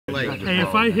like, hey,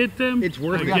 if I hit them, it's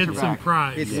worth I get some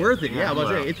prize. It's worth it. Yeah, I was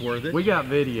saying it's worth it. We got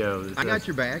videos. I got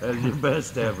your back. That's your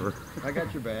best ever. I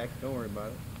got your back. Don't worry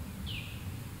about it.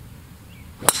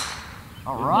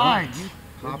 All right,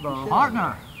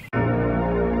 partner.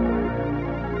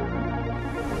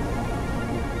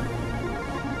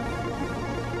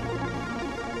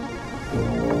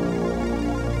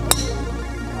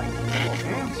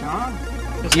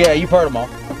 Yeah, you part them all.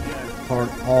 Part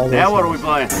all. Now what are we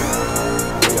playing?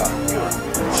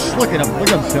 Look at him! Look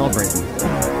at him celebrating.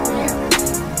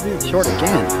 Short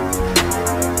again.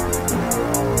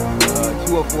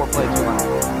 204 plays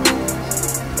 200.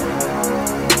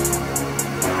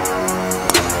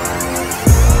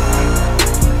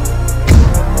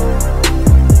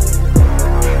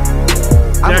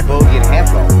 I'm a bogey and a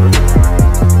half ball.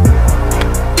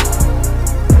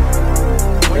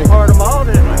 We part them all,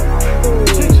 didn't we?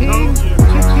 Cha-ching!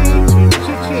 Cha-ching!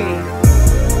 Cha-ching!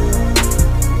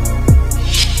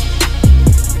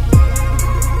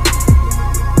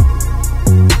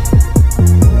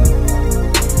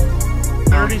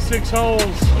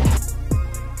 Holes.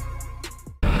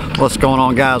 What's going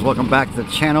on, guys? Welcome back to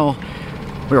the channel.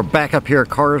 We are back up here at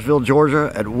Cartersville,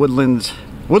 Georgia at Woodland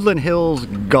Hills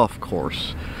Golf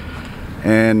Course.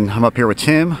 And I'm up here with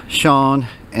Tim, Sean,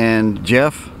 and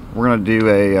Jeff. We're going to do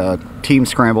a team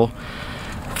scramble.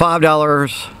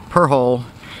 $5 per hole.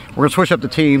 We're going to switch up the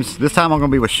teams. This time I'm going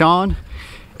to be with Sean,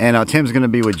 and Tim's going to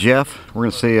be with Jeff. We're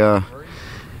going to see how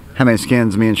many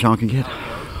skins me and Sean can get.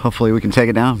 Hopefully we can take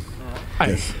it down.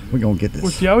 Yes, we're gonna get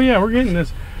this. Oh yeah, we're getting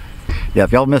this. Yeah,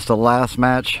 if y'all missed the last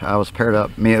match, I was paired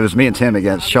up. It was me and Tim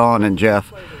against Sean and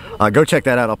Jeff. Go check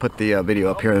that out. I'll put the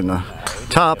video up here in the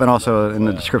top and also in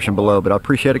the description below. But I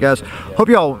appreciate it, guys. Hope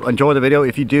you all enjoy the video.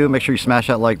 If you do, make sure you smash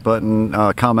that like button,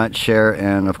 comment, share,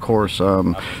 and of course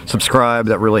subscribe.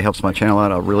 That really helps my channel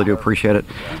out. I really do appreciate it.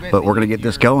 But we're gonna get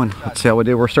this going. Let's see how we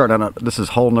do. We're starting on this is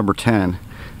hole number 10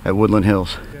 at Woodland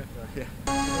Hills.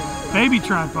 Baby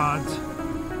tripods.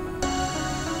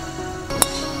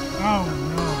 Oh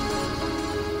no.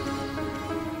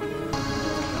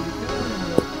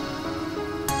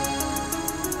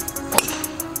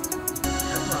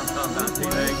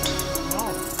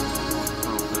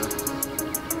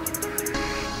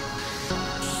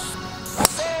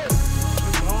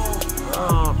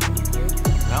 Oh,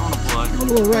 that one a plug. A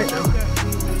little right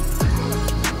now.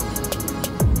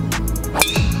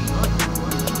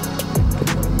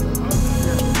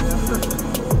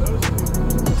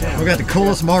 We got the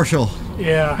coolest marshal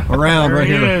around right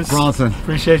here, Bronson.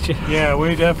 Appreciate you. Yeah, we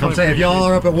definitely. Come say if y'all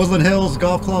are up at Woodland Hills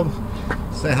Golf Club,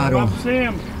 say hi to him. See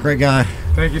him. Great guy.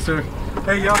 Thank you, sir.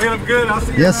 Hey, y'all hit him good. I'll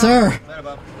see you. Yes, sir.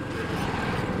 What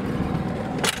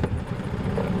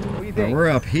do you think? We're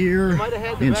up here.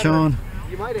 Me and Sean.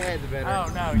 You might have had the better.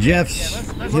 Oh no. Jeff's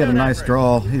he had a nice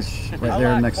draw. He's right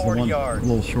there next to the one, a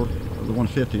little short, the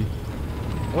 150.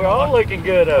 We're all looking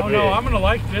good up here. Oh no, I'm gonna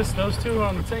like this. Those two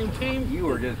on the same team. You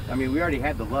were just, I mean, we already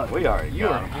had the luck. We already You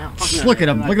got were. Just look at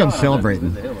him. Look at him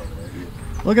celebrating.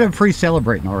 Look at him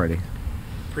pre-celebrating already.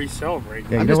 Pre-celebrate.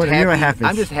 Yeah, you know what? You know what happens.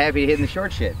 I'm just happy hitting the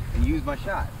short shit and use my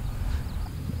shot.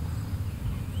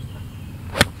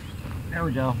 There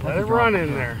we go. Let it run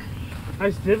in there.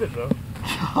 Nice divot though.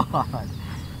 God.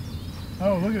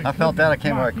 Oh, look at it. I felt that. I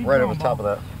came like right over the top of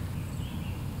that.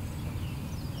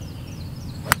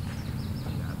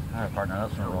 All right, partner.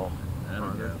 That's gonna roll. That'll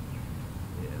go.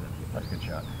 That's a good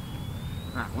shot.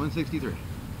 All right, 163.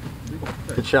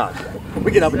 Good shot.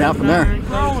 We get up and down from there.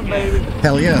 Rolling, baby.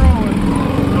 Hell yeah.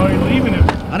 Oh, you're leaving him.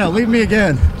 I know. Leave me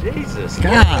again. Jesus.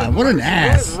 God, what an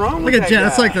ass. What's wrong Look with at that Jeff.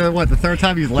 That's guy? like the what? The third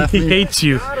time he's left He me. hates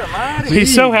you.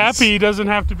 He's so happy he doesn't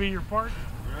have to be your partner.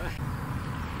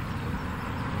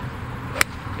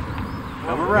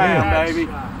 Come around, baby.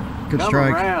 Good Come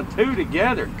strike. around. Two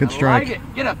together. Good strike. I like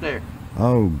it. Get up there.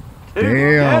 Oh, Two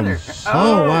damn. together.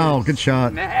 Oh, wow. Good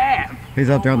shot. Snap. He's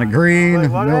out there on the green, Wait,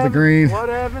 what middle of the happened? green. What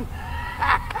happened?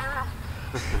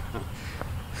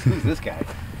 Who's this guy?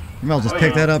 You might as well just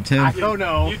pick that up, Tim. I don't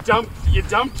know. You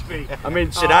dumped me. I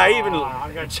mean, should I even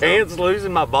I got chance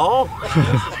losing my ball? This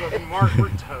is what Mark, we're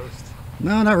toast.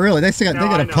 No, not really. They still got, No, they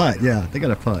got I a know. putt. Yeah, they got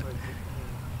a putt.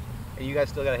 And you guys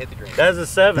still gotta hit the green. That's a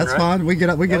 7, That's right? fine. We get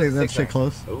up. We That get was a that 6 shit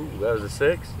close. Ooh, that was a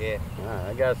 6? Yeah. All right,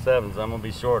 I got 7, so I'm going to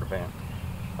be short of him.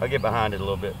 I'll get behind it a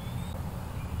little bit.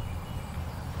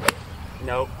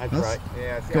 Nope, that's That's- right.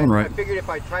 Yeah. See, Going I right. figured if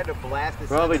I tried to blast this.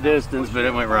 Probably something, I was distance, pushing but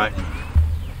it went right.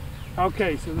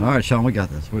 Okay, so All right, Sean, we got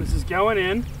this. this is going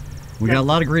in. We got a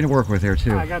lot of green to work with here,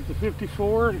 too. I got the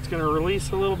 54. It's going to release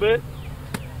a little bit.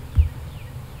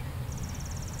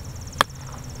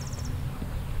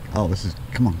 Oh, this is,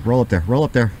 come on, roll up there. Roll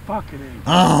up there. Fucking in.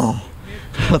 Oh,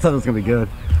 I thought it was going to be good.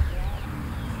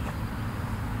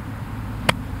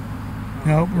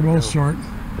 Nope, we're both short.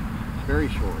 Very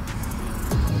short.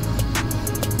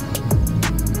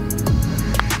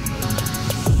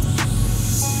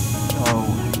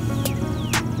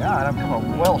 Oh, God, I'm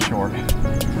coming well short.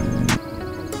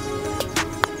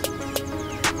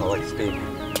 I like Steve.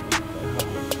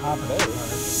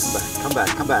 Come back,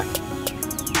 come back.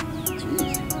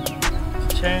 Jeez.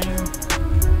 Chain.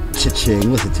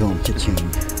 Cha-ching, listen to him, cha-ching.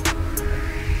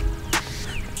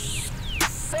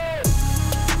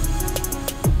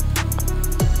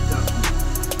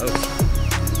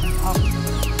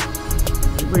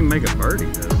 We can make a birdie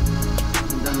though.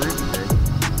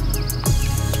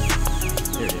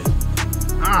 There it is.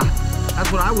 Ah,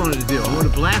 that's what I wanted to do. I wanted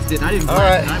to blast it, and I didn't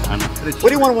blast it. We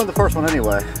didn't want to win the first one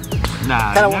anyway.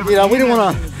 Nah, Kinda, you know, we didn't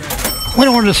want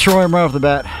to destroy him right off the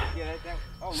bat.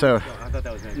 So, I thought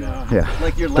that was going to go. yeah,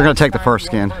 Like they're going to take the first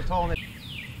skin.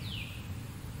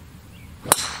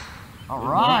 All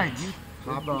right,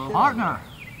 partner.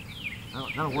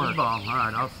 That'll work. All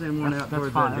right, I'll send one out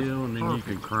towards that hill and then you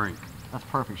can crank. That's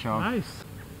perfect, Sean. Nice.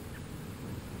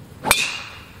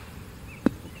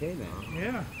 Okay then.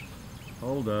 Yeah.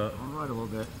 Hold up. All right, a little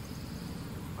bit.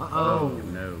 Oh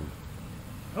no.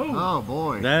 Oh. Oh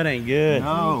boy. That ain't good.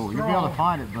 No, you'll be able to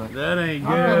find it, but That ain't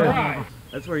All good. right.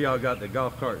 That's where y'all got the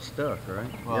golf cart stuck,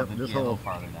 right? well, Yep, then, this yeah, a little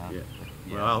hole. farther down. Yeah.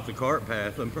 Well, off the cart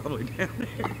path, I'm probably down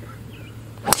there.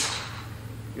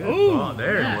 Good Ooh, ball.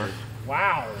 There yeah. it is.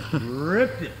 Wow.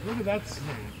 Ripped it. Look at that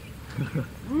snake.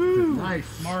 Woo. Nice.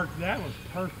 Mark, that was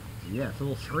perfect. Yeah, it's a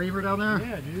little screamer down there.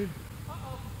 Yeah, dude.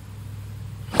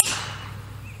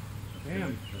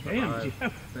 Damn. Damn,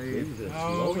 Jeff. Jesus.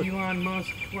 Oh, Elon Musk.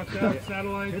 What's that?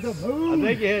 Satellites? I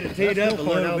think you had it teed up a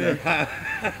little bit.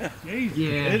 Jesus.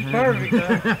 It's perfect,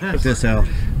 though. Check this out.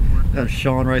 That's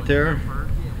Sean right there.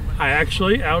 I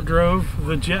actually outdrove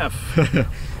the Jeff.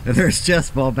 And there's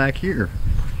Jeff's ball back here.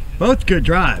 Both good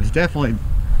drives. Definitely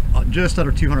just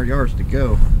under 200 yards to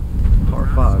go. Par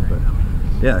 5, but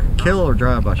yeah, killer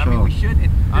drive by Sean. I mean, we should.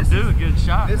 I'm doing a good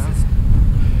shot. This is.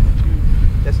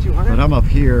 That's 200. But I'm up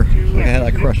here. I had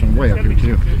that crushing way up here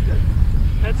too.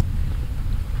 That's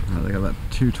They got about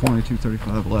 220,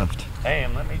 235 left.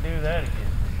 Damn, let me do that again.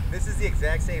 This is the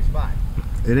exact same spot.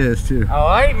 It is too. Oh,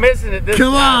 I ain't missing it this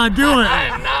Come time. on, do I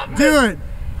am not it. Do it.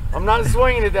 I'm not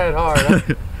swinging it that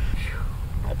hard.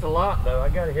 That's a lot, though. I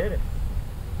gotta hit it.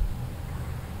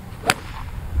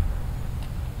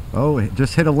 Oh, it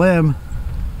just hit a limb.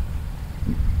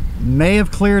 May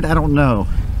have cleared, I don't know.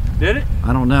 Did it?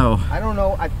 I don't know. I don't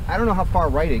know. I don't know how far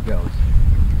right it goes.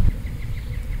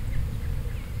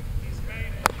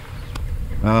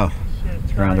 Oh,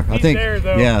 shit. grounder. I He's think, there,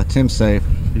 though. yeah, Tim's safe.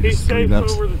 He He's just threw safe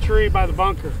nuts. over the tree by the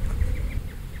bunker.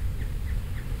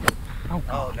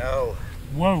 Oh no.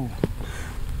 Whoa.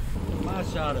 My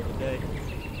shot of the day.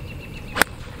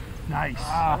 Nice.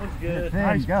 That was good.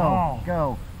 Nice ball.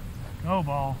 Go. Go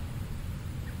ball.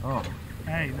 Oh.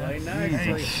 Hey, that's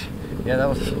nicely. hey. Yeah, that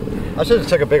was. I should have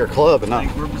took a bigger club and I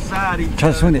not think we're beside each try to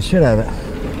other. swing the shit out of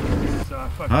it. So I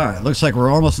fucking All right, looks like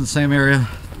we're almost in the same area.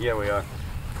 Yeah, we are.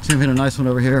 Tim hit a nice one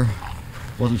over here.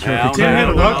 Wasn't sure Yeah, if I he don't Tim know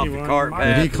hit a how lucky off the one. cart Did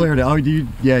Did he path. cleared it? Oh,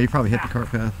 yeah, he probably hit the cart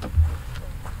path.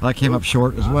 I came up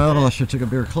short as well. I should have took a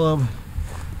bigger club.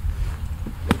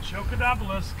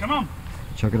 Chocodopoulos. Come on.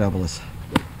 Chocodopoulos.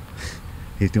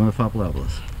 He's doing a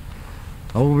Fopolopoulos.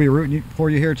 I will be rooting for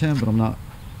you here, Tim, but I'm not.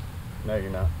 No,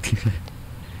 you're not.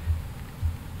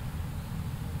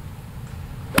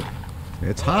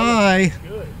 It's high.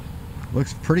 Good.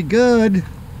 Looks pretty good.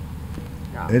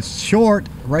 It's short,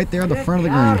 right there in the front of the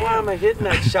God, green. why am I hitting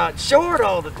that shot short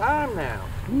all the time now?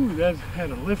 Ooh, that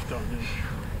had a lift on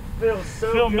it. Feels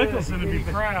so Phil good. Mickelson would be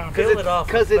proud. Feel it off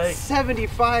Because his it's face.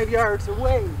 75 yards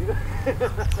away.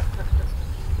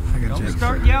 Don't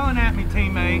start yelling at me,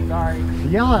 teammate. Sorry.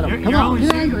 Yell at him. You're only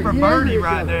shooting for birdie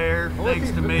right there, thanks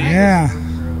to me. Yeah.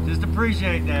 Just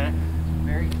appreciate that.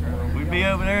 Very true. We'd be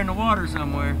over there in the water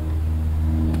somewhere.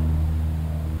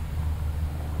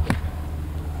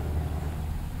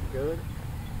 Good.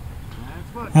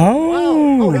 That's what.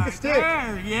 Oh. Hit the stick.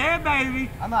 There, yeah, baby.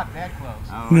 I'm not that close.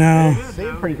 Oh, No. good, Seemed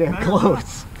though. pretty damn Better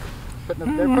close. They're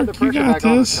putting the Mark, you pressure got back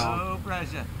on this. us. No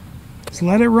pressure. Just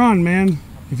let it run, man.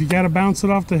 If you got to bounce it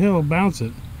off the hill, bounce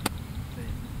it.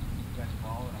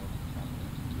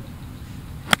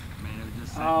 Man, it was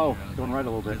just Oh, going right a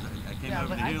little bit. I came over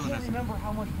the hill and I said, remember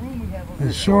how much room we have over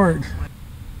It's short.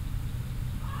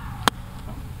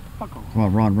 Come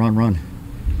on, run.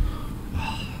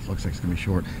 Looks like it's gonna be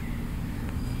short.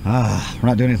 We're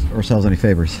not doing ourselves any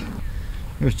favors.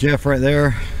 There's Jeff right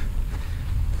there.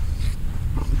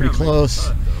 Pretty close.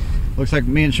 Looks like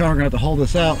me and Sean are gonna have to hold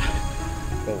this out.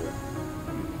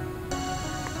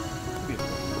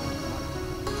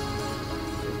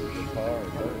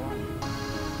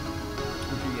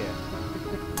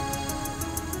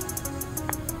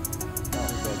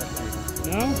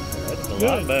 good.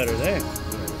 A lot better there.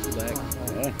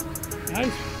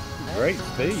 Nice. Great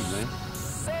speed, man.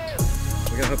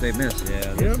 We gotta hope they miss.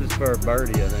 Yeah, this is for a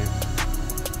birdie, I think.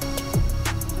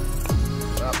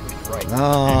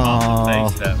 Oh. Came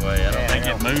off the face that way. I don't think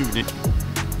it moved it.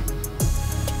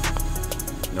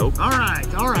 Nope. All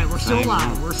right, we're still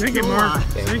alive. We're Sink still it, Mark.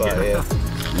 alive. Sink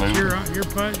it. Your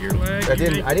putt, your leg. I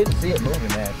didn't see it moving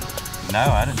that No,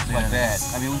 I didn't see like it.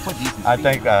 that. I mean, we put decent I speed.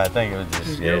 think it was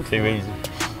just too easy.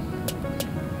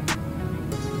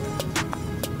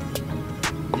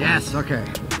 Yes, okay.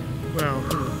 Well, a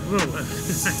little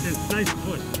less. Nice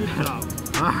push. Good job.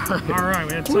 All right,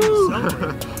 we had something to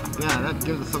celebrate. Yeah, that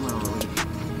gives us some relief.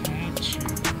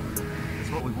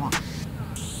 That's what we want.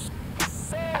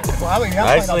 Well, I mean, I'm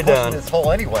Nicely pushing done. this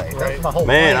hole anyway. That's my whole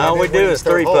Man, plan. all we do is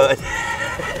 3 putt.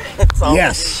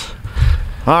 Yes.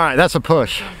 All right, that's a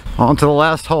push. On to the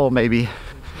last hole, maybe,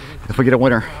 if we get a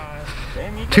winner.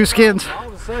 Two skins. All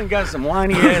of a sudden, got some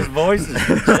whiny ass voices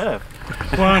from Jeff.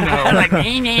 Well, no. Like,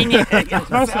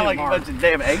 sound like a bunch of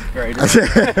damn 8th graders.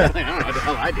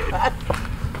 I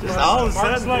did. Just all of a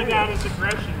Mark's sudden. letting out his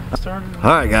aggression.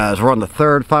 All right, guys, we're on the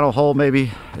third final hole,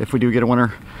 maybe, if we do get a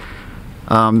winner.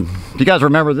 Do you guys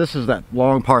remember this is that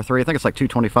long par 3? I think it's like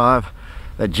 225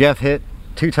 that Jeff hit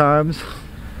 2 times.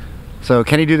 So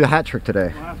can he do the hat trick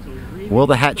today? Will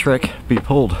the hat trick be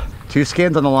pulled? 2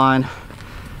 skins on the line.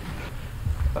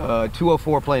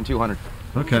 204 playing 200.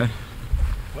 Okay.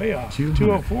 Way off. 200.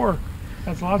 204.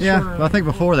 That's a lot Yeah, shorter. well, I think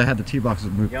before they had the tee boxes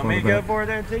moved You want me to forward go back. for it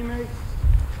there, teammate?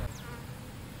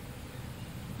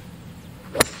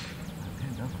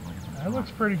 That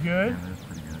looks pretty good.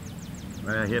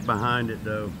 I hit behind it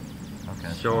though.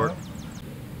 Okay. Short.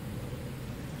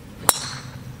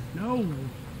 No.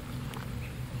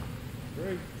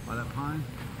 By that pine?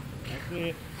 That's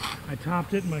it. I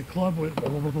topped it and my club went.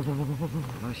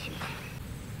 Oh, shit.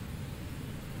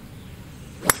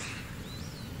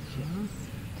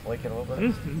 Flake it a little bit?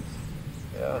 Distance.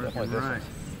 Yeah, definitely Right.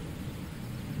 distance.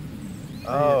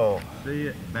 Oh, See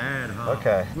it? Bad, huh?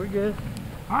 okay. We're good.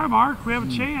 All right, Mark, we have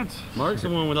a chance. Mark's the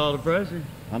one with all the pressure.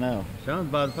 I know. Sean's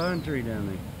by the pine tree down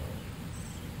there.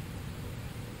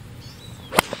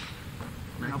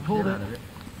 I pulled it.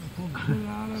 Pulled the shit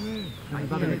out of it. It's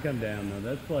gonna come down though.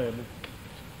 That's playable.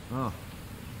 Oh,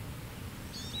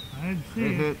 I didn't see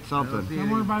it it. hit something.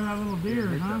 Somewhere by that little deer,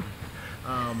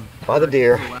 huh? By the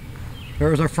deer.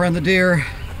 There's our friend the deer.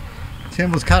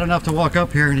 Tim was kind enough to walk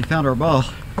up here and he found our ball.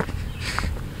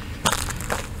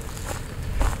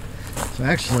 So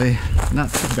actually,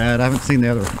 not too bad. I haven't seen the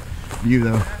other view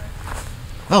though.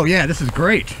 Oh yeah, this is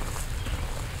great.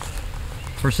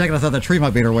 For a second I thought that tree might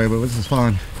be in our way, but this is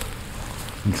fine.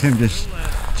 And Tim just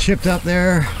chipped up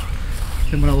there.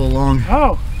 Tim went a little long.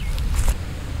 Oh.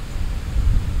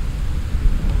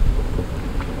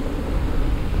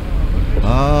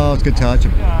 Oh, it's a good touch,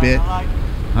 a bit.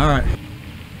 All right.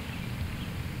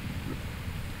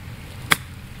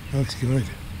 That's good.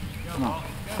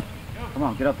 Come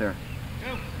on, get up there.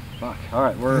 Fuck. All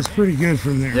right, we're That's pretty good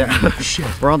from there. yeah. Shit.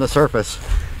 We're on the surface.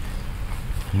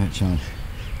 All right, Sean.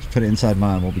 Just put it inside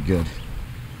mine. We'll be good.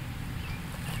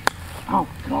 Oh,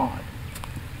 God.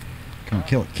 Come on,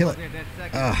 kill it, kill it.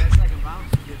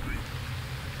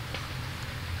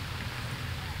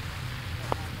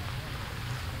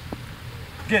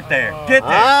 Get there. Get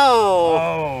there. Oh,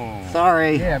 Oh.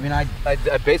 sorry. Yeah, I mean, I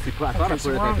basically put, I thought I put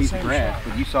it at that piece of grass,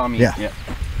 but you saw me. Yeah. Yeah.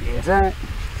 It's all right.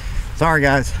 Sorry,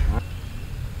 guys.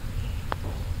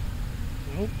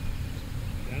 Nope.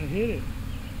 Gotta hit it.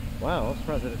 Wow, I was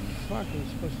surprised it Fuck, it was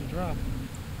supposed to drop.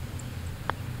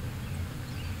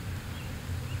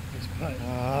 Nice putt.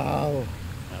 Oh,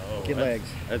 Oh, get that's- legs.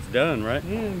 That's done, right?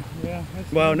 Yeah,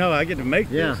 that's Well, no, I get to make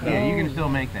Yeah. this. Yeah, you can still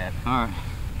make that. All right.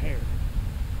 hair.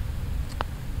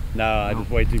 No, I just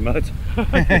way too much. Yeah,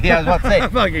 I was about to say. I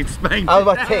fucking spanked I was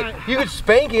it. about to say, you could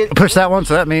spank it. Push that one,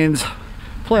 so that means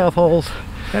playoff holes.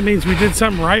 That means we did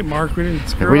something right, Mark. We didn't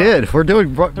screw We up. did. We're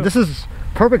doing. This is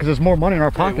perfect because there's more money in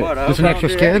our Tell you pocket. what, I Just an hope I extra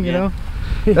don't do that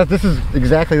skin, you know. This is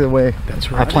exactly the way That's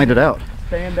I right. planned it out.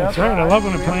 Stand up. That's right. I love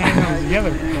when we play animals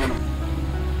together.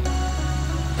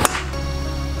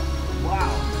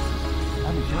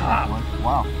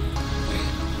 Wow.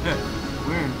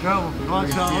 We're in trouble. Come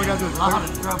on, Sean. We got to do a lot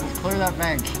of trouble. Clear that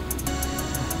bank.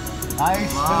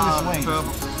 Nice Lot of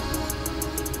trouble.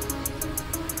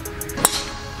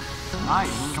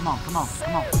 Nice. Come on, come on,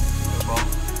 come on.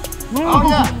 Oh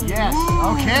yeah. Yes.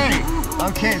 Okay.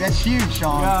 Okay, that's huge,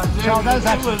 Sean. Sean, that's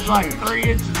actually huge. like 3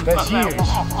 inches That's above that huge.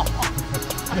 wall.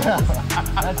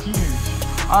 Yeah, that's huge.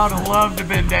 I would have loved to have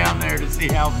been down there to see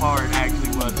how far it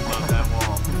actually was above that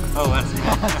wall. Oh, that's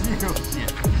That's huge.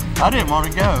 shit. I didn't want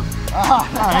to go.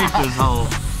 I hate this hole.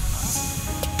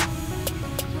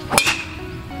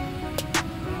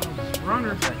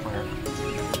 corner.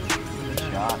 Good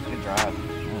shot. Good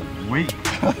drive. Weak.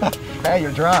 Hey,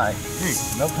 you're dry.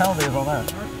 No penalties on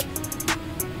that.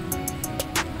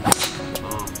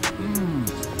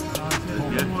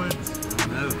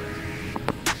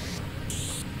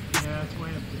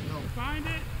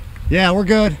 Yeah, we're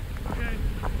good. Okay.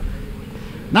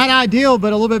 Not ideal,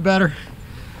 but a little bit better.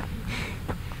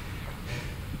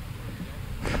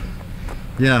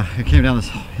 Yeah, it came down this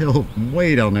hill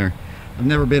way down there. I've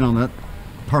never been on that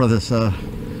part of this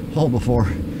hole before.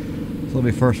 So it'll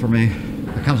be first for me.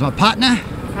 Here comes my partner.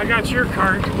 I got your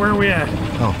cart. Where are we at?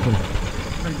 Oh,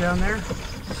 cool. Right down there?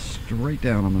 Straight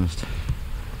down almost.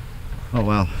 Oh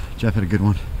wow, Jeff had a good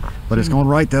one. But it's going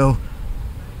right though.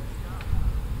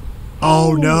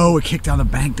 Oh no, it kicked down the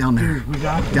bank down there. Dude, we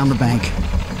got down the bank.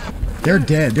 They're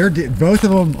dead. They're dead. Both of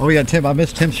them. Oh yeah, Tim. I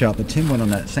missed Tim's shot, but Tim went on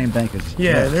that same bank as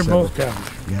yeah, Jeff, they're so, both down.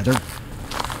 Yeah, they're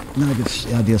not a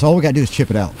good idea. So all we gotta do is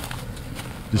chip it out.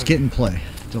 Just get in play.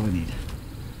 That's all we need.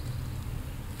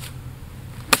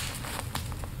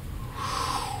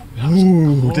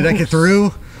 Ooh, did that get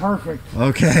through? Perfect.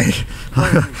 Okay.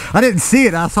 Perfect. I didn't see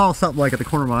it. I saw something like at the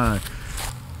corner of my eye.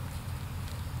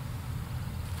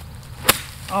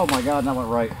 Oh my God, that went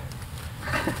right.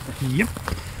 Yep.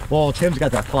 Well, Tim's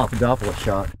got that Papadopoulos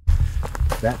shot.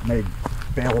 That may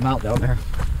bail him out down there.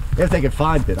 If they can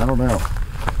find it, I don't know.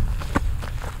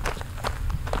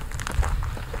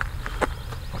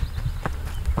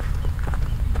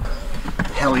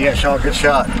 Hell yeah, Sean, good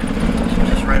shot.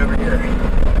 Just right over here.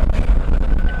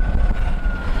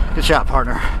 Good shot,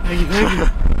 partner. Thank you, thank you.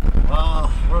 Oh,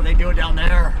 what are they doing down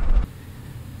there?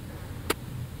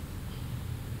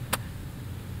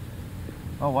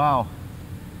 Oh wow.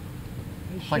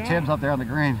 Nice It's like shot. Tim's up there on the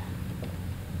green.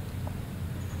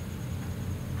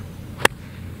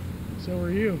 So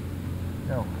are you.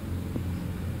 Go.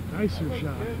 Nicer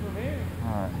shot.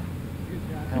 Alright.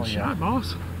 Good shot,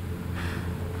 boss.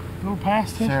 Go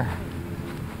past it. Sure.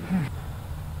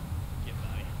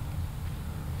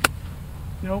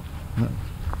 Nope.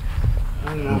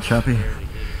 A little choppy.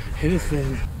 Hit it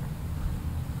thin.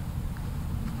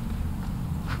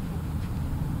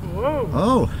 Whoa.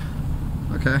 Oh.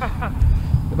 Okay.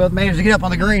 They both managed to get up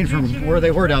on the green from where they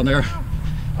were down there.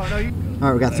 Oh, no, you...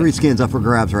 Alright, we got 3 skins up for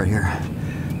grabs right here.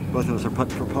 Both of us are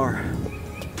putting for par.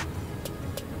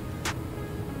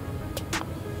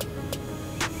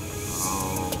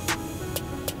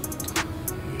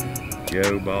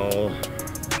 Go ball.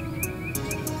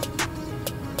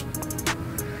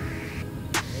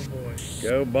 Oh, boy.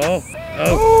 Go ball.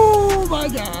 Oh my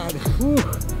God. Whew.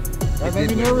 That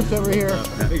made me nervous over here.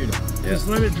 Just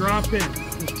let it drop in.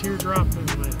 Just teardrop in,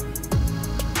 man.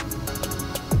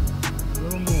 A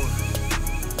little more.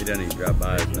 He doesn't even drop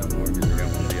by us no more because we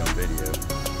don't want to be on video.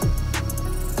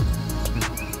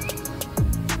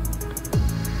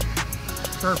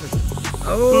 Perfect.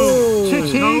 Oh.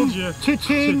 Told you.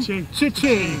 Cha-ching. Cha-ching.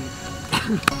 Cha-ching.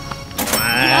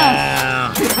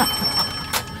 Wow.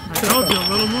 I told you a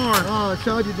little more. Oh, I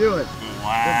showed you do it.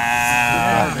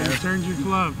 Wow. Yeah, you turned your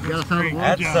club. Got us That's out of great. the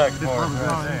That Good job. sucked for us Oh,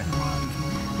 right there. that's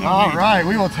fine. All right,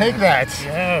 we will take that.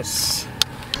 Yes.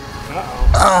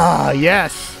 Uh-oh. Ah,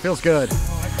 yes. Feels good.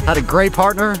 Had a great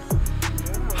partner.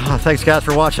 Ah, thanks guys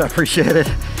for watching. I appreciate it.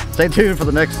 Stay tuned for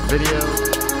the next video.